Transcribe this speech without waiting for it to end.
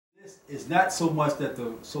it's not so much that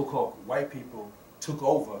the so-called white people took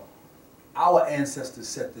over. Our ancestors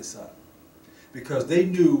set this up because they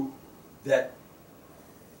knew that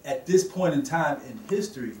at this point in time in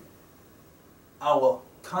history, our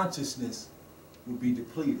consciousness would be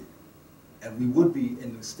depleted and we would be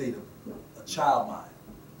in the state of a child mind.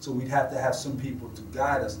 So we'd have to have some people to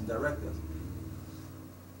guide us and direct us.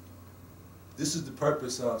 This is the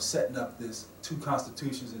purpose of setting up this two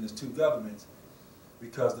constitutions and this two governments,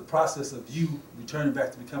 because the process of you returning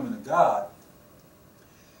back to becoming a God,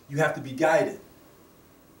 you have to be guided.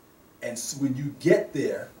 And so when you get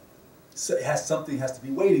there, something has to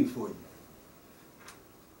be waiting for you,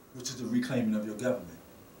 which is the reclaiming of your government,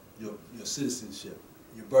 your citizenship,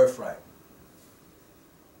 your birthright.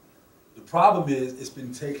 The problem is it's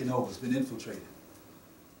been taken over, it's been infiltrated.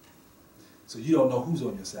 So you don't know who's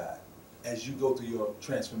on your side as you go through your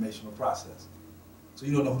transformational process. So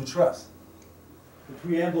you don't know who to trust. The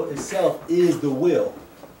preamble itself is the will.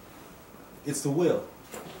 It's the will.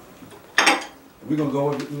 We're gonna go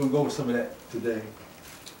over some of that today.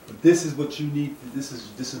 But this is what you need. This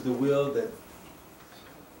is the will that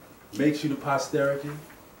makes you to posterity,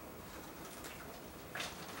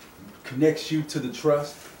 connects you to the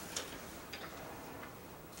trust,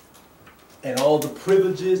 and all the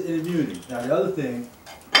privileges and immunities. Now the other thing,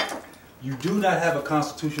 you do not have a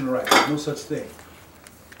constitutional right. There's no such thing.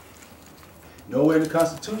 Nowhere in the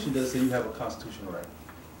Constitution does it say you have a constitutional right.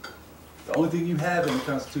 The only thing you have in the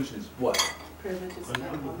Constitution is what? Privileges and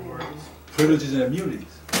immunities. Privileges and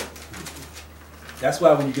immunities. That's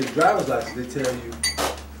why when you get a driver's license, they tell you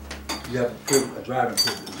you have a driving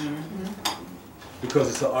privilege. Mm-hmm. Because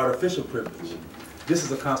it's an artificial privilege. This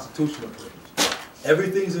is a constitutional privilege.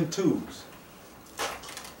 Everything's in twos.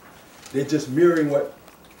 They're just mirroring what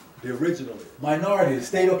the original is. Minority, the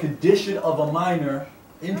state or condition of a minor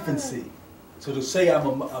infancy. So to say I'm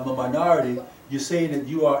a minority, you're saying that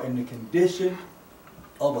you are in the condition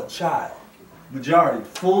of a child. Majority,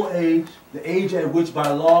 full age, the age at which by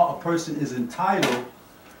law a person is entitled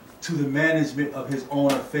to the management of his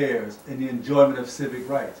own affairs and the enjoyment of civic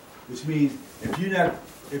rights. Which means if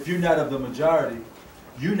you're not of the majority,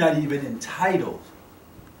 you're not even entitled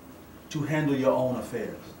to handle your own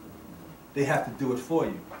affairs. They have to do it for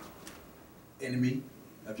you. Enemy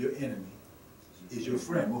of your enemy is your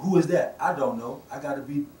friend. Well, who is that? I don't know. I got to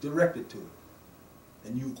be directed to it.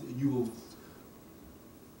 And you will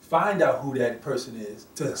find out who that person is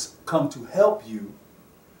to come to help you,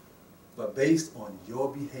 but based on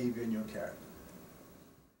your behavior and your character.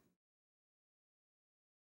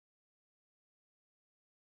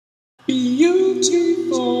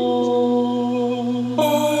 Beautiful.